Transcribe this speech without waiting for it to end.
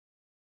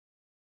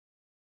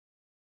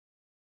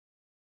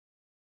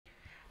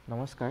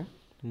নমস্কাৰ,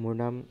 মোৰ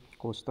নাম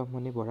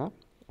কৌস্তভমণি বৰা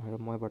আৰু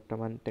মই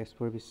বৰ্তমান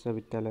তেজপুৰ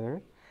বিশ্ববিদ্যালয়ৰ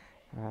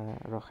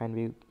ৰসায়ন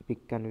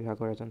বিজ্ঞান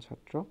বিভাগৰ এজন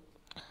ছাত্ৰ।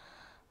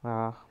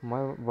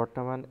 মই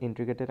বৰ্তমান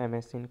integrated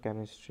MSc in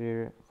কেমিষ্ট্ৰিৰ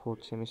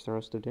 4th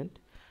ছেমিষ্টাৰৰ student.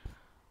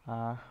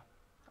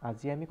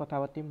 আজি আমি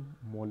কথা পাতিম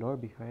মলৰ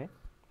বিষয়ে।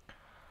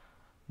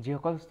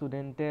 যিসকল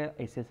ষ্টুডেণ্টে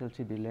SSLC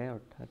দিলে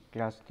অৰ্থাৎ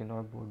ক্লাছ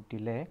 10ৰ বৰ্ড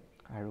দিলে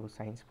আৰু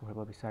ছায়েন্স পঢ়িব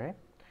বিচাৰে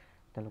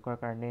তেওঁলোকৰ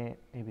কাৰণে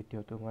এই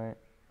ভিডিঅ'টো মই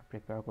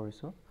প্ৰিপেয়াৰ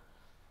কৰিছোঁ।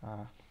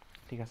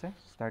 ঠিক আছে,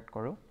 ষ্টাৰ্ট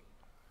কৰোঁ।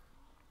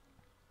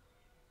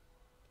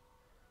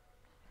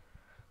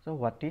 চ'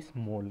 হোৱাট ইজ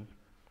মল?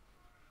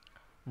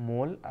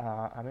 মল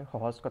আমি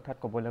সহজ কথাত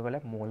ক'বলৈ গ'লে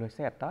মল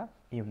হৈছে এটা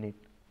ইউনিট।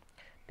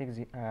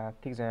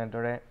 ঠিক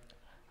যেনেদৰে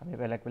আমি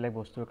বেলেগ বেলেগ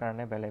বস্তুৰ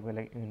কাৰণে বেলেগ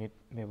বেলেগ ইউনিট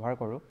ব্যৱহাৰ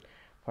কৰোঁ।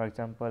 ফৰ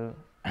এক্সাম্পল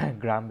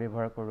গ্ৰাম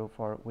ব্যৱহাৰ কৰোঁ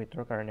ফৰ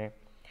ৱেইটৰ কাৰণে,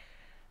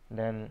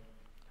 দেন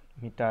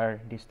মিটাৰ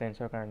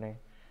ডিষ্টেঞ্চৰ কাৰণে,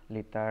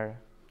 লিটাৰ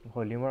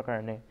ভলিউমৰ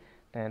কাৰণে।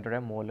 তেনেদৰে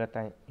মল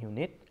এটা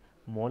ইউনিট।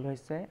 মল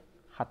হৈছে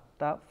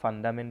 7টা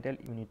ফাণ্ডামেণ্টেল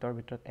ইউনিটৰ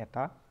ভিতৰত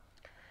এটা।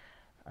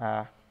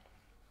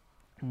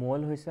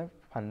 মল হৈছে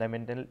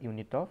fundamental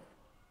unit of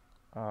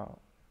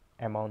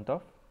amount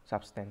of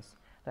substance.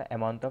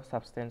 Amount of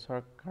ছাবষ্টেঞ্চৰ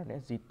কাৰণে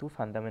যিটো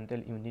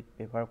ফাণ্ডামেণ্টেল ইউনিট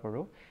ব্যৱহাৰ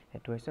কৰোঁ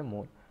সেইটো হৈছে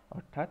মল।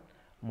 অৰ্থাৎ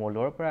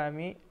মলৰ পৰা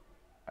আমি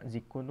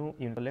যিকোনো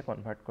ইউনিটলৈ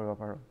কনভাৰ্ট কৰিব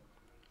পাৰোঁ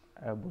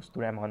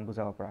বস্তুৰ এমাউণ্ট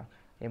বুজাব পৰা।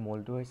 এই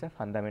মলটো হৈছে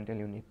ফাণ্ডামেণ্টেল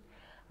ইউনিট।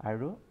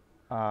 আৰু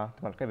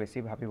তোমালোকে বেছি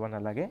ভাবিব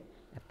নালাগে,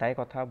 এটাই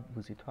কথা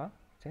বুজি থোৱা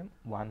যে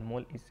 1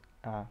 mol ইজ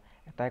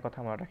এটাই কথা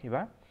মনত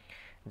ৰাখিবা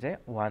যে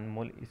 1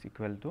 mol is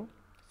equal to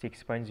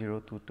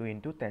 6.022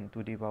 into 10 to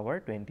the power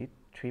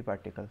 23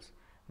 particles.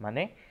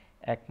 মানে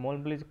 1 mol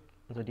বুলি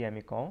যদি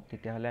আমি কওঁ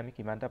তেতিয়াহ'লে আমি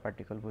কিমানটা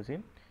particle বুজিম?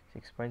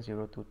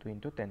 6.022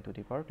 into 10 to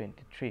the power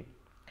 23।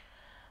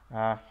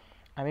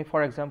 আমি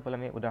ফৰ এক্সাম্পল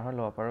আমি উদাহৰণ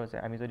ল'ব পাৰোঁ যে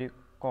আমি যদি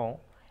কওঁ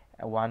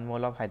 1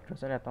 mol অফ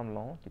হাইড্ৰজেন এটম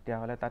লওঁ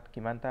তেতিয়াহ'লে তাত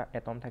কিমানটা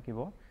এটম থাকিব?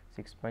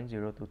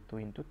 6.022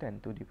 into 10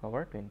 to the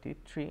power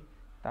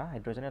 23টা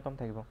hydrogen atom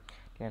থাকিব।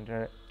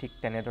 ঠিক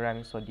তেনেদৰে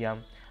আমি ছ'ডিয়াম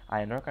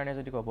আয়নৰ কাৰণে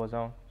যদি ক'ব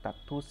যাওঁ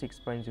তাতো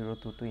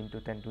 6.022 ইনটু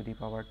 10 টু দি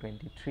পাৱাৰ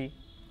 23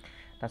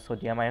 তাত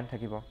ছ'ডিয়াম আয়ন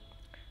থাকিব।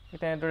 ঠিক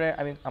তেনেদৰে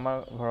আমি আমাৰ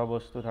ঘৰৰ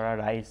বস্তু ধৰা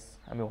ৰাইচ,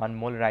 আমি 1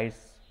 mol ৰাইচ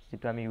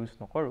যিটো আমি ইউজ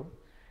নকৰোঁ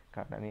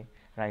কাৰণ আমি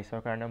ৰাইচৰ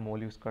কাৰণে মল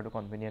ইউজ কৰাটো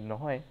কনভিনিয়েণ্ট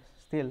নহয়,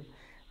 ষ্টিল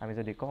আমি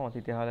যদি কওঁ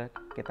তেতিয়াহ'লে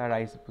কেইটা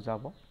ৰাইচ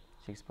বুজাব?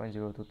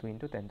 6.022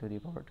 into 10 to the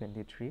power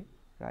 23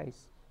 rice.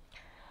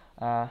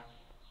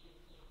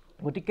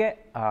 গতিকে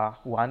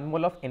 1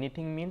 mol of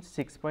anything means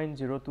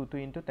 6.022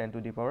 into 10 to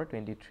the power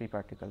 23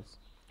 particles.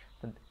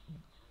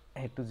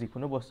 সেইটো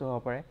যিকোনো বস্তু হ'ব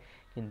পাৰে,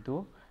 কিন্তু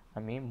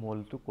আমি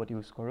মলটো ক'ত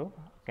ইউজ কৰোঁ?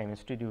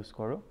 কেমিষ্ট্ৰিত ইউজ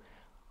কৰোঁ।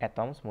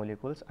 এটমছ,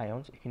 মলিকুলছ,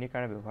 আয়নছ এইখিনিৰ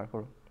কাৰণে ব্যৱহাৰ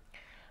কৰোঁ।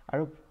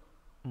 আৰু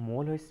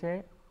মল হৈছে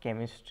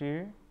কেমিষ্ট্ৰিৰ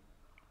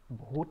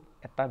বহুত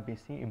এটা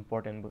বেছি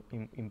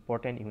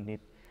ইম্পৰ্টেণ্ট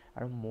ইউনিট।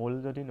 আৰু মল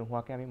যদি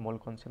নোহোৱাকৈ আমি মল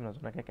কনচেপ্ট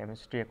নজনাকৈ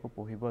কেমিষ্ট্ৰি একো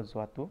পঢ়িব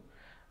যোৱাটো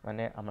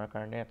মানে আমাৰ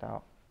কাৰণে এটা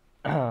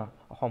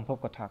অসম্ভৱ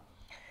কথা।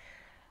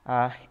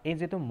 এই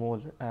যিটো মল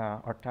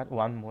অৰ্থাৎ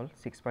 1 mol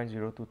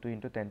 6.022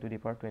 into 10 to the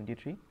power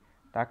 23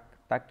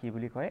 তাক কি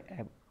বুলি কয়?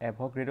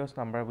 এভ'গ্ৰেডছ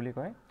নাম্বাৰ বুলি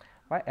কয়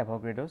বা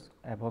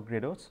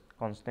এভ'গ্ৰেডছ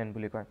কনষ্টেণ্ট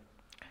বুলি কয়।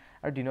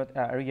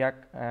 আৰু ইয়াক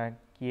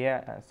কিয়ে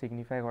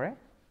ছিগনিফাই কৰে?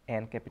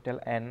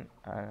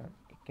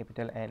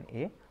 Capital N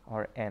A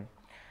or N.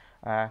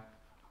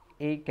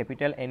 এই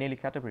কেপিটেল এন এ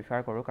লিখাটো প্ৰিফাৰ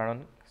কৰোঁ কাৰণ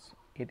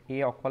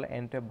এই অকল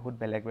এনটোৱে বহুত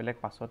বেলেগ বেলেগ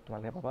পাছত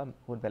তোমালোকে পাবা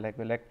বহুত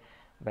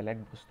বেলেগ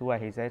বস্তু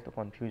আহি যায়, তো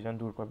কনফিউজন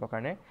দূৰ কৰিবৰ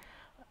কাৰণে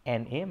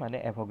এন এ মানে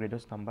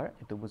এভ'গ্ৰেডছ নাম্বাৰ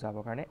এইটো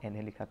বুজাবৰ কাৰণে N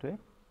A লিখাটোৱে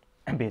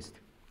best.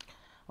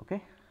 Okay,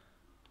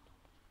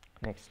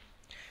 next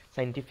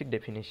scientific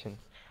definition.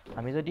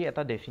 আমি যদি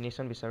এটা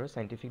ডেফিনেশ্যন বিচাৰোঁ,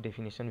 চাইণ্টিফিক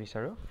ডেফিনেশ্যন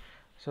বিচাৰোঁ,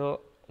 চ'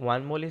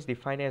 1 mol is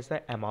defined as the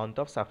amount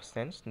of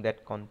substance that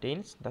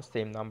contains the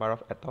same number of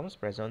atoms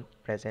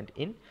present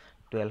in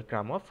 12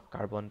 gram of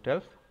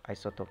carbon-12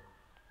 isotope.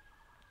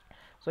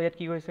 চ' ইয়াত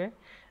কি কৈছে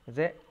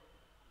যে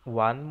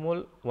 1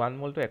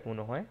 molটো একো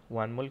নহয়।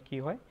 1 mol কি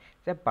হয়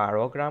যে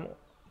 12 গ্ৰাম,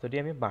 যদি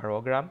আমি 12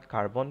 গ্ৰাম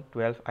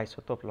কাৰ্বন-12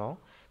 আইচ'টপ লওঁ,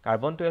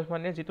 কাৰ্বন-12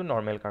 মানে যিটো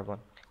নৰ্মেল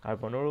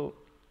কাৰ্বনৰো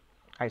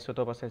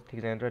আইচ'টপ আছে। ঠিক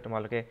যেনেদৰে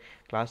তোমালোকে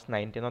ক্লাছ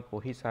 9-10ত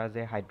পঢ়িছা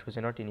যে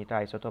হাইড্ৰজেনৰ 3টা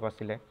আইচ'টপ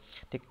আছিলে,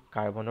 ঠিক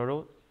কাৰ্বনৰো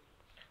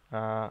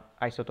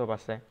আইচ'টপ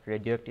আছে,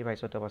 ৰেডিঅ' এক্টিভ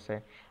আইচ'টপ আছে।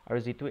 আৰু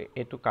যিটো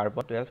এইটো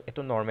কাৰ্বন-12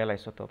 এইটো নৰ্মেল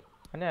আইচ'টপ,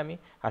 মানে আমি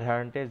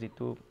সাধাৰণতে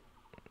যিটো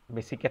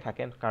বেছিকৈ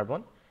থাকে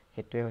কাৰ্বন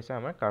সেইটোৱে হৈছে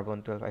আমাৰ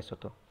কাৰ্বন-12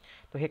 আইচ'টপ।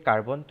 তো সেই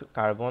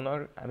কাৰ্বনৰ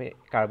আমি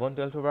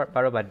কাৰ্বন-12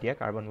 বাৰু বাদ দিয়া,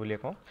 কাৰ্বন বুলিয়ে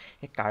কওঁ।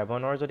 সেই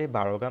কাৰ্বনৰ যদি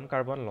 12 গ্ৰাম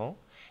কাৰ্বন লওঁ,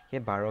 সেই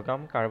 12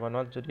 গ্ৰাম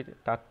কাৰ্বনত যদি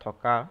তাত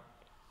থকা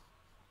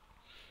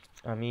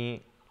আমি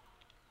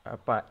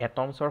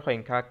এটমছৰ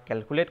সংখ্যা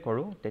কেলকুলেট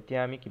কৰোঁ তেতিয়া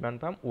আমি কিমান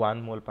পাম? 1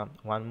 mol পাম।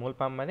 1 mol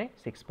পাম মানে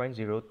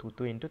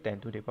 6.022 into 10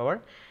 to the power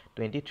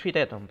 23টা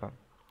atom পাম।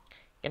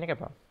 কেনেকৈ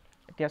পাম?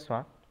 এতিয়া চোৱা,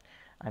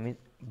 আমি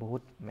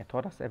বহুত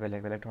মেথড আছে,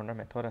 বেলেগ ধৰণৰ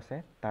মেথড আছে।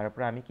 তাৰ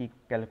পৰা আমি কি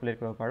কেলকুলেট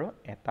কৰিব পাৰোঁ?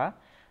 এটা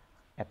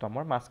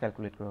এটমৰ মাছ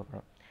কেলকুলেট কৰিব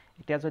পাৰোঁ।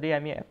 এতিয়া যদি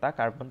আমি এটা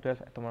কাৰ্বন-12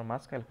 এটমৰ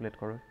মাছ কেলকুলেট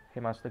কৰোঁ,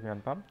 সেই মাছটো কিমান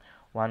পাম?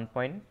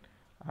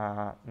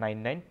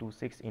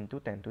 9926 into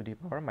 10 to the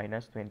power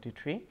minus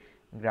 23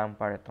 gram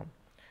per atom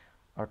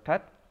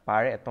অৰ্থাৎ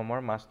পাৰ এটমৰ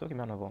মাছটো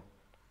কিমান হ'ব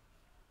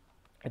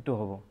এইটো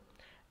হ'ব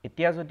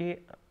এতিয়া যদি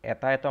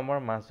এটা এটমৰ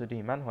মাছ যদি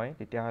ইমান হয়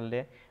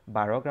তেতিয়াহ'লে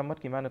 12 গ্ৰামত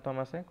কিমান এটম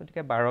আছে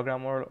গতিকে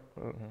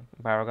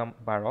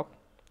 12ক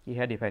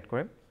কিহে ডিভাইড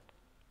কৰিম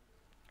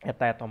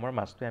এটা এটমৰ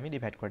মাছটো আমি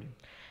ডিভাইড কৰি দিম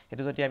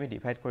সেইটো যদি আমি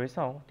ডিভাইড কৰি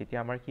চাওঁ তেতিয়া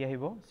আমাৰ কি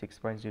আহিব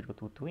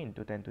 6.022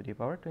 ইনটু 10 টু দি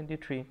পাৱাৰ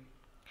 23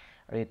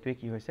 আৰু এইটোৱে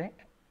কি হৈছে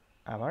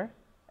আমাৰ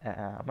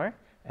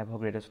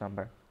এভোগাড্ৰোছ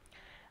নাম্বাৰ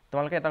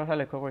তোমালোকে এটা কথা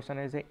লক্ষ্য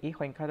কৰিছানে যে এই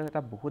সংখ্যাটো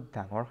এটা বহুত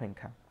ডাঙৰ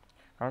সংখ্যা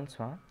কাৰণ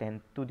চোৱা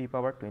 10 টু দি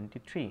পাৱাৰ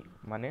 23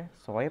 মানে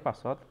 6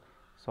 পাছত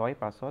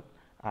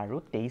আৰু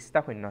 23টা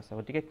শূন্য আছে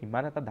গতিকে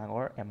কিমান এটা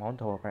ডাঙৰ এমাউণ্ট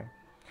হ'ব পাৰে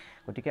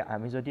গতিকে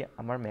আমি যদি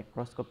আমাৰ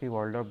মেক্ৰস্কপি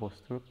ৱৰ্ল্ডৰ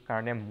বস্তুৰ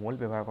কাৰণে মোল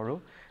ব্যৱহাৰ কৰোঁ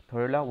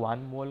ধৰি লোৱা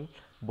 1 মোল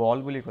বল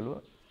বুলি ক'লোঁ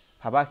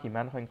ভাবা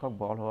কিমান সংখ্যক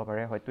বল হ'ব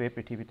পাৰে হয়তো এই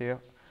পৃথিৱীতে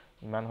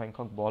ইমান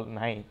সংখ্যক বল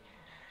নাই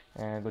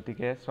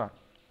গতিকে চোৱা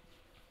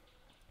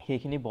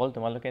সেইখিনি বল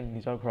তোমালোকে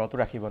নিজৰ ঘৰতো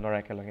ৰাখিব নোৱাৰা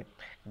একেলগে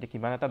গতিকে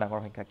কিমান এটা ডাঙৰ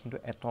সংখ্যা কিন্তু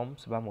এটমছ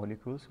বা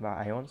মলিকিউলছ বা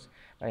আয়নছ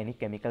বা এনি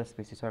কেমিকেল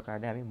স্পেচিছৰ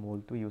কাৰণে আমি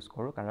মোলটো ইউজ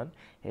কৰোঁ কাৰণ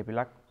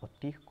সেইবিলাক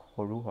অতি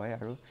সৰু হয়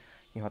আৰু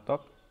সিহঁতক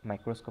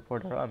মাইক্ৰস্কোপৰ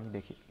দ্বাৰা আমি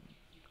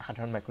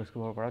সাধাৰণ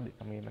মাইক্ৰস্কোপৰ পৰা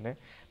আমি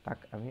তাক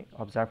আমি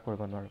অবজাৰ্ভ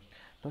কৰিব নোৱাৰোঁ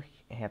তো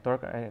সিহঁতৰ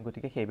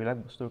গতিকে সেইবিলাক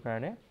বস্তুৰ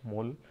কাৰণে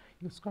মোল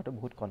ইউজ কৰাটো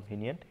বহুত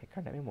কনভিনিয়েণ্ট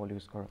সেইকাৰণে আমি মোল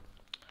ইউজ কৰোঁ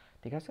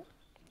ঠিক আছে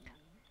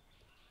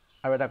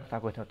আৰু এটা কথা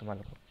কৈ থওঁ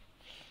তোমালোকক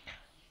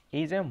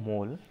এই যে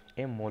মোল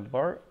এই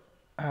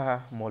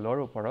মোলৰ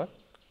ওপৰত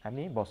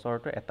আমি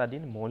বছৰটো এটা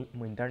দিন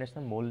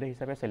ইণ্টাৰনেশ্যনেল মোল ডে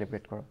হিচাপে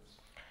চেলিব্ৰেট কৰোঁ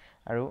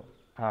আৰু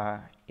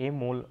এই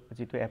মোল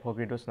যিটো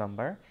এভোগাড্ৰোছ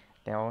নাম্বাৰ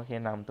তেওঁ সেই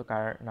নামটো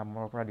কাৰ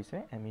নামৰ পৰা দিছে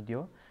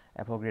এমিডিঅ'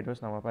 এভোগাড্ৰোছ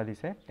নামৰ পৰা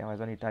দিছে তেওঁ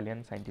এজন ইটালিয়ান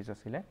চাইণ্টিষ্ট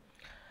আছিলে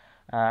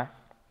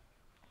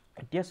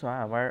এতিয়া চোৱা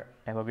আমাৰ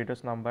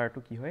এভোগাড্ৰোছ নাম্বাৰটো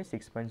কি হয়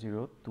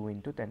 6.02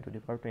 ইনটু 10 টু দি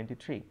পাৱাৰ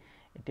 23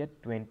 এতিয়া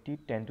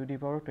 10 টু দি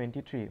পাৱাৰ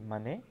 23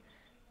 মানে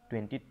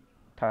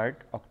 23rd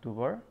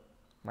অক্টোবৰ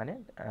মানে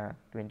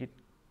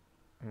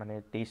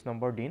 23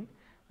 নম্বৰ দিন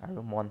আৰু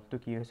মন্থটো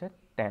কি হৈছে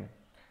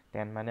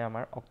 10 মানে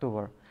আমাৰ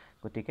অক্টোবৰ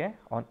গতিকে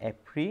on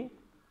every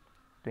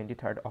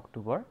 23rd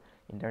October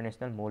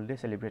international মোল ডে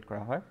চেলিব্ৰেট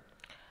কৰা হয়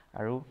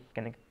আৰু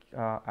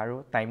আৰু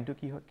টাইমটো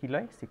কি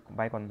লয়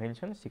বাই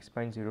কনভেনশ্যন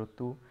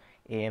 6.02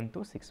 AM টু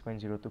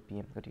 6.02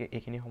 PM গতিকে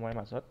এইখিনি সময়ৰ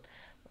মাজত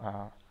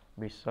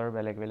বিশ্বৰ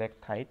বেলেগ বেলেগ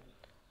ঠাইত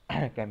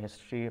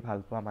কেমিষ্ট্ৰি ভাল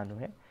পোৱা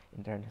মানুহে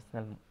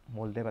ইণ্টাৰনেশ্যনেল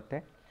মোল ডে পাতে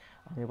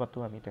আমি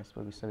পাতোঁ আমি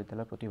তেজপুৰ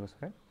বিশ্ববিদ্যালয়ত প্ৰতি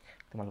বছৰে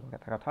তোমালোকক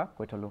এটা কথা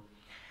কৈ থ'লোঁ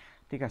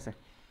ঠিক আছে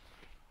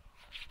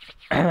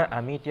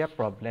আমি এতিয়া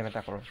প্ৰব্লেম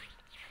এটা কৰোঁ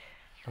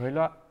ধৰি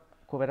লোৱা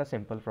খুব এটা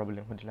চিম্পল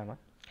প্ৰব্লেম সুধিলে আমাক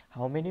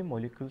হাউ many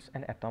molecules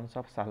and atoms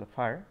of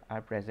sulphur R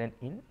present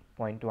in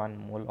 0.1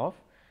 mole of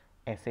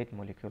acid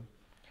molecule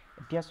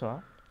এতিয়া চোৱা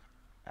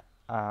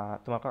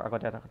তোমালোকক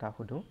আগতে এটা কথা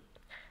সুধোঁ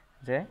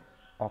যে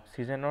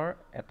অক্সিজেনৰ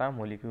এটা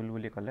মলিকিউল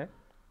বুলি ক'লে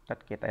তাত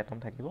কেইটা এটম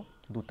থাকিব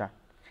দুটা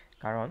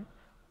কাৰণ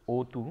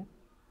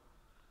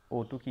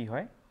O2 কি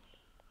হয়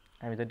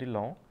আমি যদি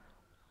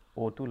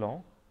O2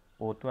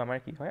 আমাৰ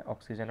কি হয়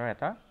অক্সিজেনৰ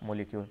এটা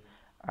মলিকিউল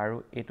আৰু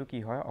এইটো কি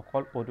হয়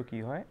অকল O2 কি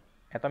হয়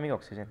এটমিক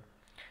অক্সিজেন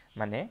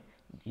মানে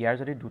ইয়াৰ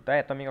যদি দুটা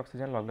এটমিক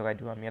অক্সিজেন লগাই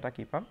দিওঁ আমি এটা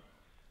কি পাম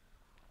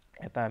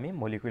এটা আমি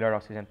মলিকুলাৰ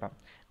অক্সিজেন পাম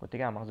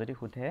গতিকে আমাক যদি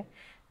সোধে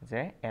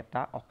যে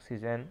এটা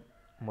অক্সিজেন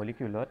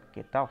মলিকিউলত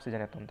কেইটা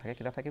অক্সিজেন এটম থাকে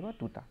কেইটা থাকিব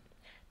দুটা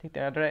ঠিক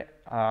তেনেদৰে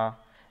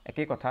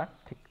একেই কথা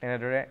ঠিক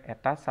তেনেদৰে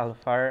এটা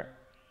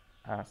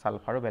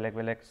ছালফাৰো বেলেগ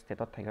বেলেগ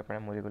ষ্টেটত থাকিব পাৰে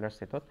মলিকুলাৰ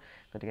ষ্টেটত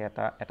গতিকে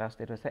এটা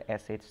ষ্টেট হৈছে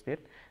এচিড ষ্টেট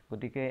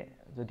গতিকে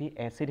যদি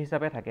এচিড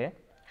হিচাপে থাকে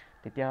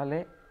তেতিয়াহ'লে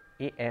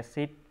এই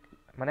এচিড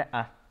মানে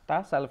 8টা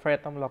ছালফাৰ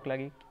এটম লগ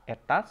লাগি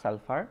এটা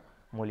ছালফাৰ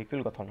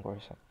মলিকিউল গঠন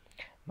কৰিছে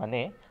মানে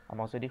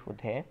আমাক যদি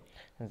সোধে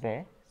যে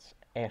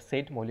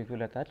এচিড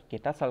মলিকিউল এটাত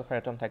কেইটা ছালফাৰ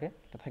এটম থাকে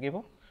এটা থাকিব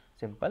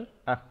চিম্পল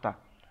 8টা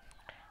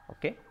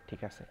অ'কে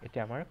ঠিক আছে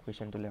এতিয়া আমাৰ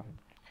কুৱেশ্যনটোলৈ আহোঁ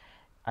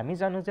আমি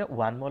জানো যে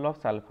 1 মোল অফ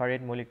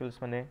ছালফাৰেট মলিকিউলছ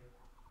মানে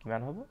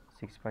কিমান হ'ব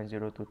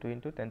 6.022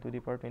 into 10 to the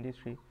power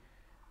 23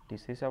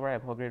 this is hour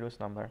এভোগাড্ৰোছ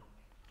number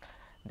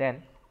then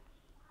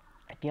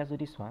এতিয়া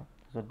যদি চোৱা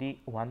যদি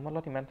 1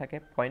 মোলত ইমান থাকে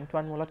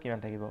 0.1 মোলত কিমান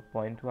থাকিব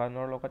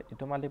 0.1ৰ লগত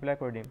এইটো মাল্টিপ্লাই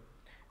কৰি দিম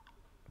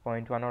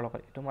 0.1ৰ লগত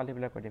এইটো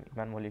মাল্টিপ্লাই কৰি দিম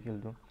ইমান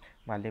মলিকিউলটো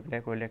মাল্টিপ্লাই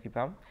কৰিলে কি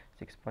পাম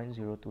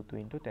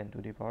 6.022 into 10 to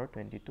the power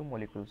 22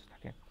 molecules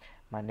থাকে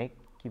মানে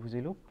কি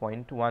বুজিলোঁ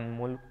 0.1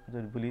 মোল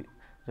বুলি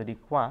যদি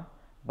কোৱা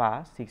বা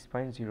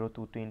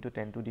 6.022 into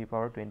 10 to the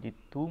power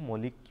 22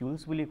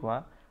 molecules বুলি কোৱা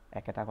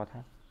একেটা কথা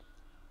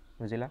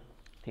বুজিলা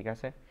ঠিক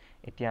আছে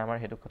এতিয়া আমাৰ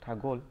সেইটো কথা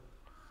গ'ল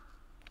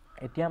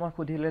এতিয়া আমাক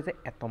সুধিলে যে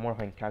এটমৰ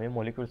সংখ্যা আমি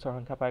মলিকিউলছৰ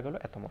সংখ্যা পাই গ'লোঁ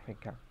এটমৰ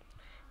সংখ্যা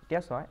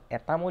এতিয়া চোৱা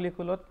এটা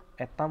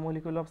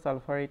molecule of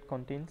sulphur it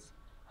contains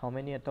how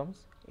many atoms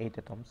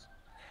 8 atoms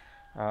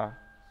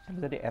আমি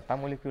যদি এটা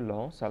মলিকিউল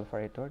লওঁ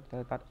ছালফাৰেটৰ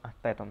তেতিয়াহ'লে তাত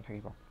 8টা এটম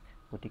থাকিব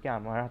গতিকে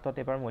আমাৰ হাতত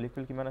এবাৰ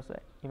মলিকিউল কিমান আছে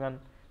ইমান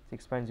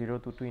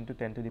 6.022 into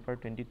 10 to the power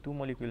 22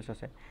 molecules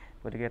আছে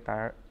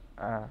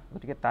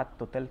গতিকে তাত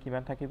টোটেল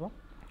কিমান থাকিব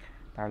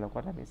তাৰ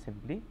লগত আমি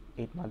চিম্পলি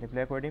 8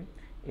 মাল্টিপ্লাই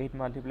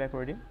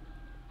কৰি দিম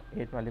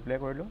 8 মাল্টিপ্লাই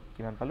কৰিলোঁ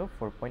কিমান পালোঁ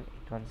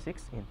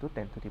 4.816 into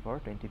 10 to the power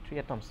 23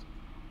 atoms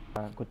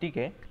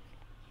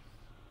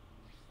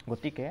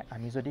গতিকে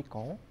আমি যদি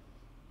কওঁ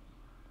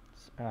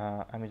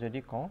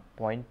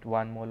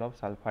 0.1 মল অফ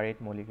সালফাৰেট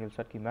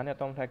মলিকিউলছত কিমান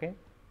এটম থাকে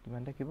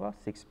কিমান থাকিব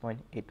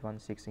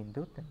 6.816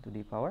 into 10 to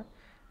the power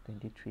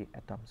 23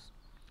 atoms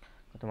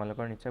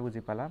তোমালোকৰ নিশ্চয়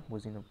বুজি পালা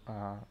বুজি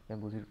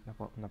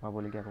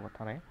নাপাবলগীয়া একো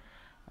কথা নাই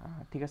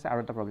ঠিক আছে আৰু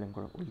এটা প্ৰবলেম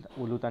কৰোঁ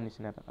উলুটা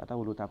নিচিনা এটা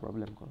উলুটা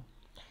প্ৰবলেম কৰোঁ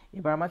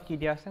এবাৰ আমাক কি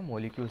দিয়া আছে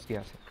মলিকিউলছ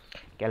দিয়া আছে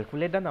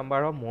calculate the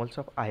number of মোলছ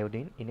of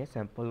iodine in a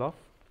sample of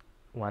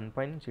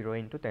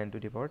 1.0 into 10 to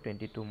the power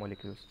 22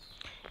 molecules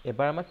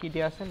এবাৰ আমাক কি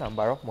দিয়া আছে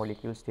নাম্বাৰ অফ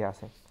মলিকিউলছ দিয়া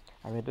আছে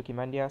আৰু এইটো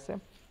কিমান দিয়া আছে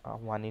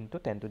 1 into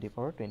 10 to the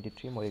power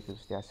 23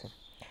 molecules দিয়া আছে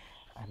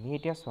আমি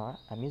এতিয়া চোৱা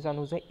আমি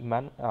জানো যে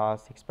ইমান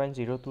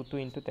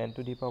 6.022 into 10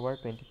 to the power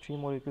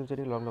 23 molecule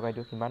যদি লগাই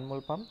দিওঁ কিমান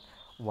মল পাম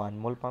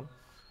 1 মল পাম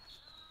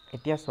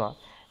এতিয়া চোৱা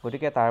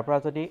গতিকে তাৰ পৰা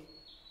যদি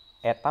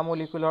এটা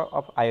মলিকিউলৰ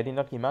অফ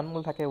আয়োডিনত কিমান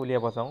মল থাকে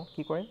উলিয়াব যাওঁ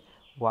কি কৰিম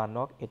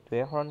 1ক এটোৱে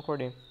হৰণ কৰি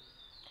দিম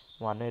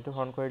 1 এটো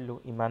হৰণ কৰি দিলোঁ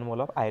ইমান মল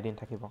অফ আয়োডিন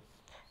থাকিব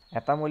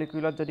এটা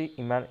মলিকিউলত যদি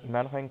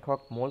ইমান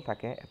সংখ্যক মোল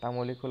থাকে এটা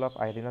মলিকিউল অফ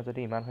আয়োডিনত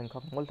যদি ইমান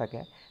সংখ্যক মোল থাকে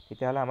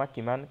তেতিয়াহ'লে আমাক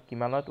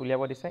কিমানত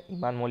উলিয়াব দিছে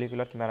ইমান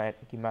মলিকিউলত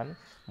কিমান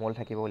মোল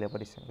থাকিব উলিয়াব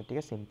দিছে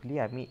গতিকে সিম্পলি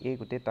আমি এই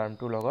গোটেই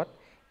টাৰ্মটোৰ লগত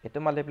এটো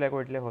মাল্টিপ্লাই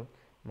কৰি দিলে হ'ল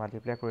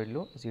মাল্টিপ্লাই কৰি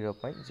দিলোঁ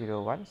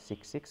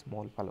 0.0166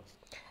 মোল পালোঁ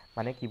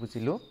মানে কি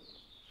বুজিলোঁ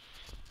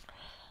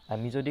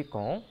আমি যদি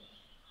কওঁ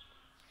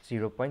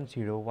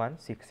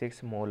 0.0166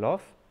 মোল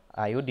অফ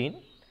আয়োডিন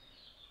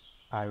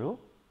আৰু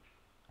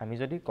আমি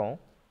যদি কওঁ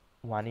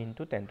 1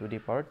 into 10 to the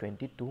power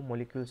 22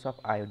 molecules of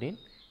iodine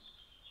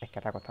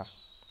একেটা কথা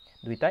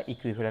দুইটা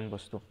ইকুইভ্যালেন্ট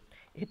বস্তু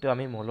এটো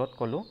আমি মোলত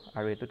কলো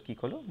আৰু এটোত কি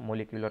কলো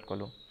মলিকিউলত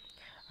কলো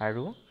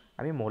আৰু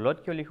আমি মোলত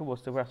কিয় লিখো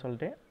বস্তুবোৰ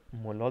আসলতে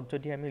মোলত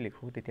যদি আমি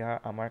লিখো তেতিয়া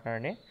আমাৰ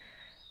কাৰণে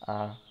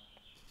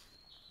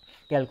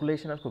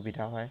ক্যালকুলেশনত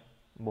সুবিধা হয়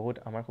বহুত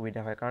আমাৰ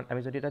সুবিধা হয় কাৰণ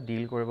আমি যদি এটা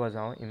ডিল কৰিব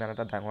যাওঁ ইমান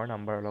এটা ডাঙৰ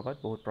নাম্বাৰৰ লগত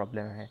বহুত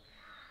প্ৰবলেম আহে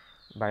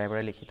বাৰে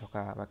বাৰে লিখি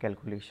থকা বা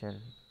ক্যালকুলেশন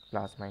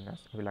প্লাস মাইনাস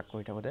এবিলাক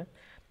কৰি থাকোতে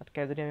তাতকে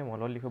যদি আমি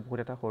মোলত লিখো বহুত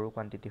এটা সৰু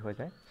কোৱান্টিটি হৈ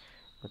যায়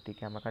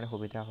গতিকে আমাৰ কাৰণে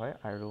সুবিধা হয়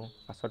আৰু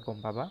পাছত গম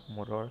পাবা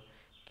মোলৰ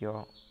কিয়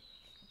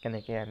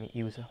কেনেকৈ আমি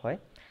ইউজ হয়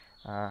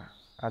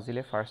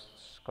আজিলে ফাৰ্স্ট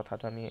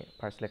কথাটো আমি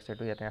ফাৰ্স্ট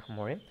লেকচাৰটো ইয়াতে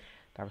সামৰিম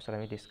তাৰপিছত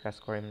আমি ডিসকাস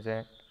কৰিম যে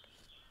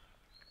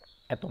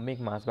এটমিক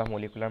মাছ বা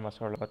মলিকুলাৰ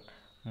মাছৰ লগত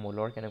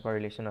মোলৰ কেনেকুৱা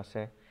ৰিলেশ্যন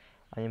আছে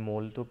আমি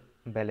মোলটো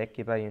বেলেগ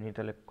কিবা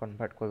ইউনিটলৈ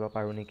কনভাৰ্ট কৰিব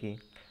পাৰোঁ নেকি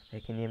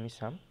সেইখিনি আমি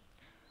চাম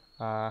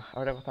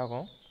আৰু এটা কথা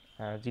কওঁ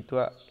যিটো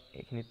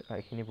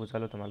এইখিনি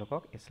বুজালো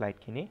তোমালোকক এই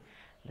স্লাইডখিনি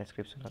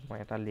ডেসক্ৰিপচনত মই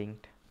এটা লিংক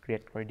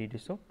ক্ৰিয়েট কৰি দি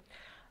দিছোঁ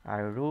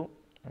আৰু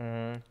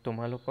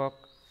তোমালোকক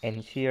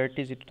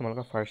এনচিইআৰটি যিটো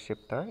তোমালোকৰ ফাৰ্স্ট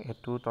চেপ্টাৰ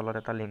হেতু তলত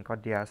এটা লিংকত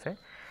দিয়া আছে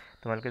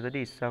তোমালোকে যদি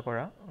ইচ্ছা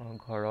কৰা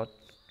ঘৰত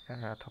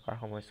থকাৰ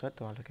সময়ছোৱাত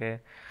তোমালোকে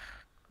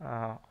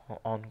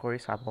অন কৰি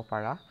চাব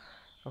পাৰা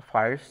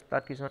ফাৰ্স্ট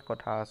তাত কিছুমান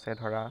কথা আছে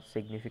ধৰা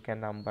significant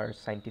number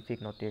scientific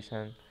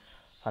notation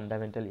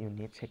fundamental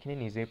units সেইখিনি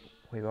নিজে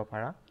পঢ়িব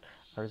পাৰা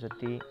আৰু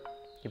যদি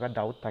কিবা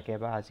ডাউট থাকে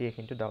বা আজি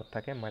এইখিনিটো ডাউট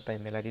থাকে মই এটা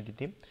ইমেইল আইডি দি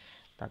দিম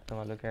তাক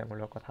তোমালোকে মোৰ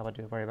লগত কথা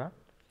পাতিব পাৰিবা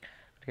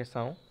গতিকে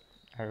চাওঁ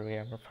আৰু এই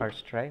আমাৰ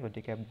ফাৰ্স্ট ট্ৰাই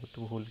গতিকে বহুতো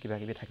ভুল কিবা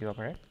কিবি থাকিব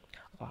পাৰে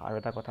আৰু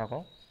এটা কথা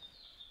কওঁ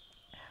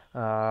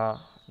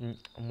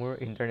মোৰ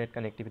ইণ্টাৰনেট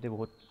কানেক্টিভিটি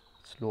বহুত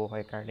স্লো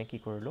হয় কাৰণে কি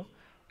কৰিলোঁ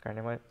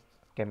কাৰণে মই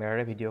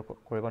কেমেৰাৰে ভিডিঅ'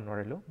 কৰিব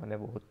নোৱাৰিলোঁ মানে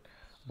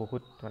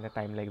বহুত মানে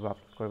টাইম লাগিব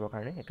আপলোড কৰিবৰ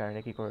কাৰণে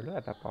সেইকাৰণে কি কৰিলোঁ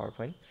এটা পাৱাৰ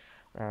পইণ্ট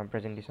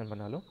প্ৰেজেণ্টেশ্যন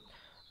বনালোঁ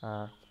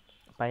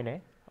পাই নাই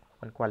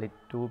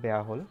কোৱালিটিটো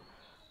বেয়া হ'ল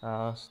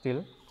ষ্টিল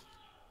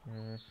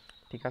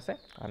ঠিক আছে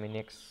আমি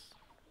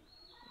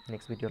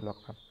নেক্সট ভিডিঅ'ত লগ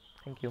পাম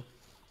থেংক ইউ